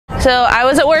So I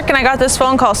was at work and I got this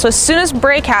phone call. So as soon as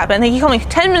break happened, he called me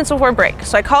 10 minutes before break.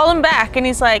 So I called him back and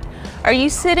he's like, "Are you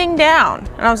sitting down?"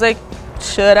 And I was like,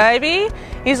 "Should I be?"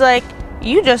 He's like,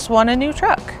 "You just won a new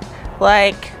truck."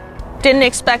 Like, didn't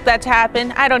expect that to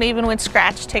happen. I don't even win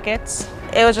scratch tickets.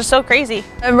 It was just so crazy.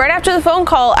 And right after the phone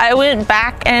call, I went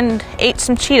back and ate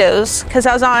some Cheetos because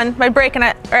I was on my break and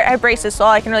I have braces, so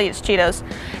all I can really eat is Cheetos.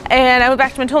 And I went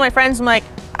back to told my friends, I'm like,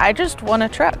 "I just won a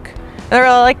truck." And they were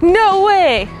all like, "No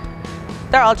way."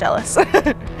 They're all jealous.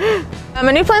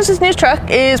 My new plans for this new truck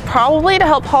is probably to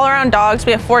help haul around dogs.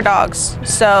 We have 4 dogs,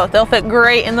 so they'll fit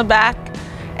great in the back.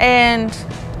 And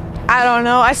I don't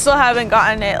know, I still haven't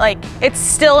gotten it. Like, it's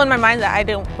still in my mind that I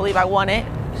don't believe I want it.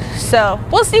 So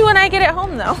we'll see when I get it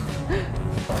home though.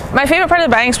 My favorite part of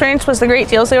the buying experience was the great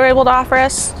deals they were able to offer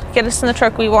us, get us in the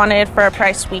truck we wanted for a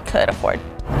price we could afford.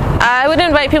 I would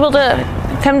invite people to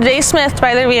come to Dave Smith to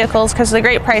buy their vehicles because of the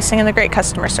great pricing and the great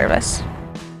customer service.